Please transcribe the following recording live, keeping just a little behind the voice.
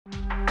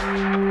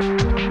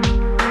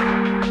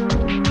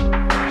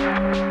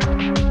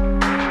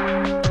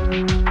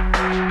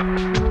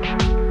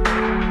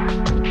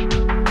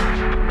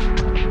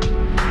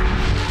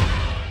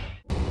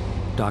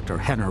Dr.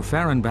 Henner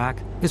Farbach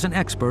is an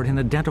expert in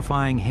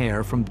identifying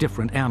hair from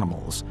different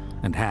animals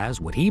and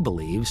has what he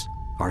believes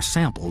are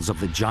samples of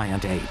the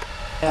giant ape.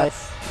 I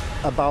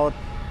have about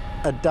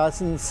a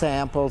dozen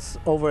samples,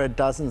 over a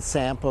dozen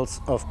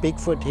samples of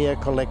Bigfoot hair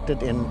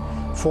collected in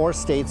 4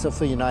 states of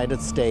the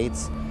United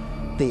States.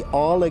 They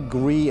all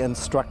agree in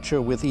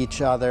structure with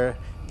each other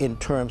in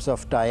terms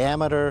of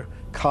diameter,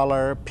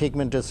 color,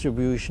 pigment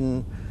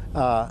distribution,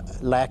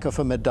 lack of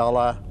a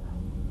medulla,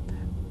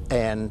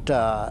 and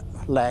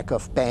lack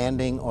of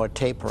banding or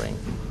tapering.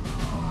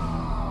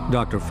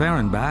 Dr.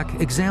 Farbach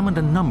examined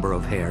a number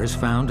of hairs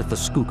found at the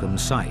Skookum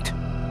site.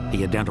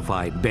 He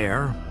identified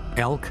bear,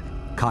 elk,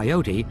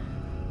 coyote,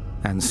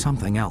 and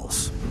something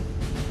else.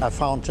 I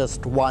found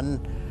just one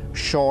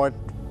short,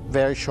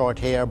 very short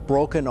hair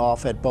broken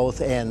off at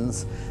both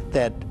ends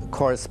that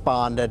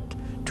corresponded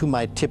to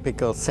my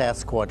typical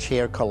Sasquatch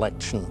hair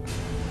collection.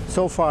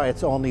 So far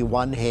it's only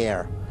one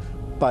hair,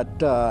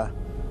 but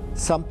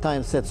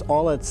sometimes that's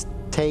all it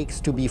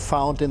takes to be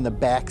found in the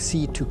back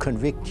seat to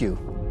convict you.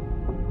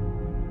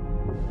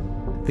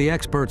 The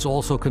experts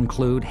also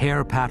conclude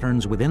hair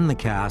patterns within the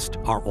cast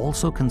are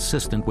also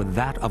consistent with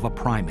that of a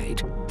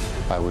primate.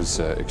 I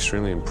was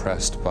extremely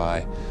impressed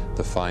by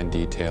the fine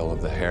detail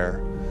of the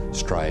hair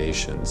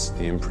striations,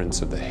 the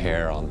imprints of the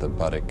hair on the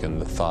buttock and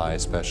the thigh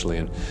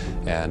especially,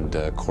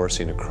 and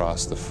coursing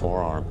across the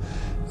forearm.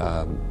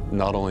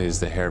 Not only is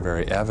the hair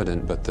very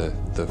evident, but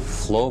the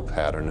flow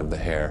pattern of the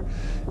hair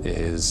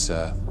is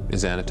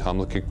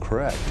anatomically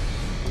correct.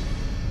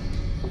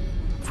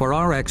 For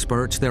our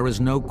experts, there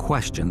is no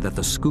question that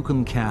the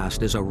Skookum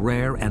cast is a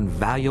rare and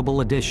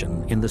valuable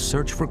addition in the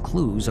search for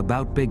clues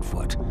about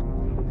Bigfoot.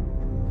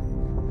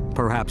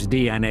 Perhaps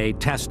DNA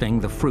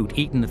testing the fruit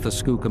eaten at the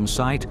Skookum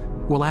site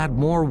will add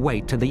more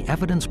weight to the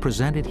evidence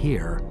presented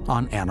here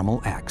on Animal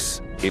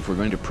X. If we're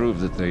going to prove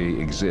that they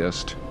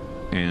exist,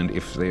 and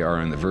if they are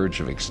on the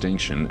verge of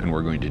extinction and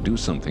we're going to do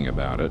something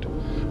about it,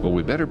 well,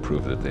 we better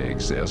prove that they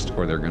exist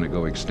or they're going to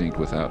go extinct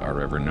without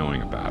our ever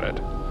knowing about it.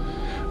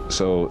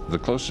 So the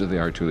closer they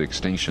are to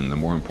extinction, the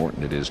more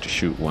important it is to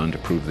shoot one to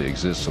prove they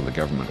exist, so the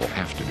government will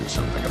have to do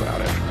something about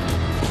it.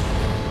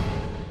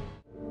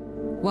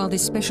 While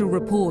this special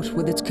report,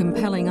 with its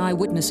compelling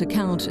eyewitness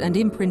account and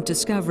imprint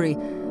discovery,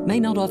 may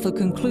not offer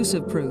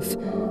conclusive proof,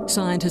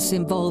 scientists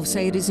involved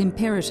say it is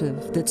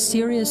imperative that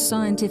serious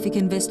scientific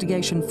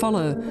investigation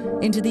follow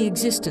into the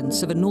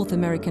existence of a North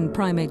American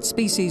primate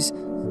species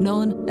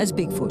known as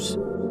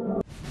Bigfoot.